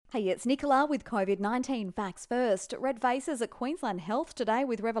Hey, it's Nicola with COVID-19 facts first. Red faces at Queensland Health today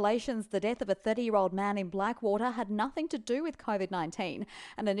with revelations the death of a 30-year-old man in Blackwater had nothing to do with COVID-19.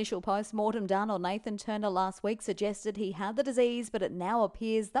 An initial post-mortem done on Nathan Turner last week suggested he had the disease, but it now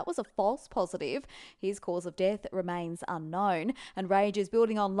appears that was a false positive. His cause of death remains unknown. And rage is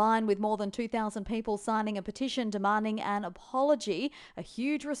building online with more than 2,000 people signing a petition demanding an apology. A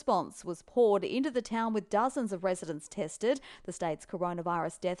huge response was poured into the town with dozens of residents tested. The state's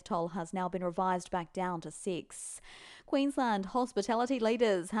coronavirus death toll has now been revised back down to 6. Queensland hospitality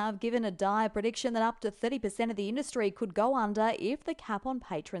leaders have given a dire prediction that up to 30% of the industry could go under if the cap on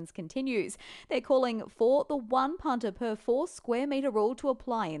patrons continues. They're calling for the one punter per 4 square metre rule to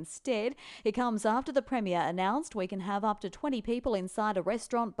apply instead. It comes after the Premier announced we can have up to 20 people inside a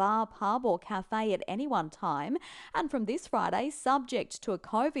restaurant, bar, pub or cafe at any one time. And from this Friday, subject to a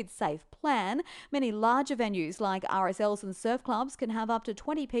COVID-safe plan, many larger venues like RSLs and surf clubs can have up to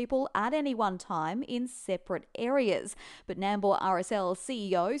 20 people at any one time in separate areas. But Nambour RSL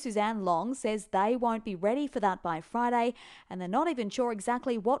CEO Suzanne Long says they won't be ready for that by Friday, and they're not even sure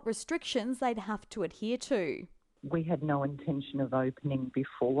exactly what restrictions they'd have to adhere to. We had no intention of opening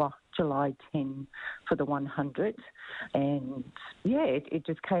before July 10 for the 100. And it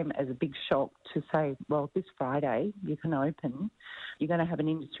just came as a big shock to say, well, this Friday you can open. You're going to have an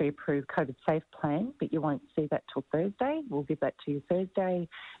industry-approved COVID-safe plan, but you won't see that till Thursday. We'll give that to you Thursday,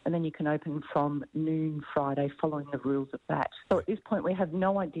 and then you can open from noon Friday following the rules of that. So at this point, we have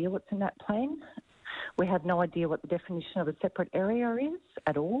no idea what's in that plan. We have no idea what the definition of a separate area is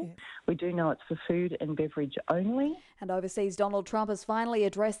at all. Yeah. We do know it's for food and beverage only. And overseas, Donald Trump has finally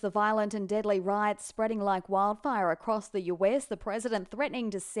addressed the violent and deadly riots spreading like wildfire across the US, the president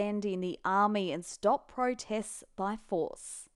threatening to send in the army and stop protests by force.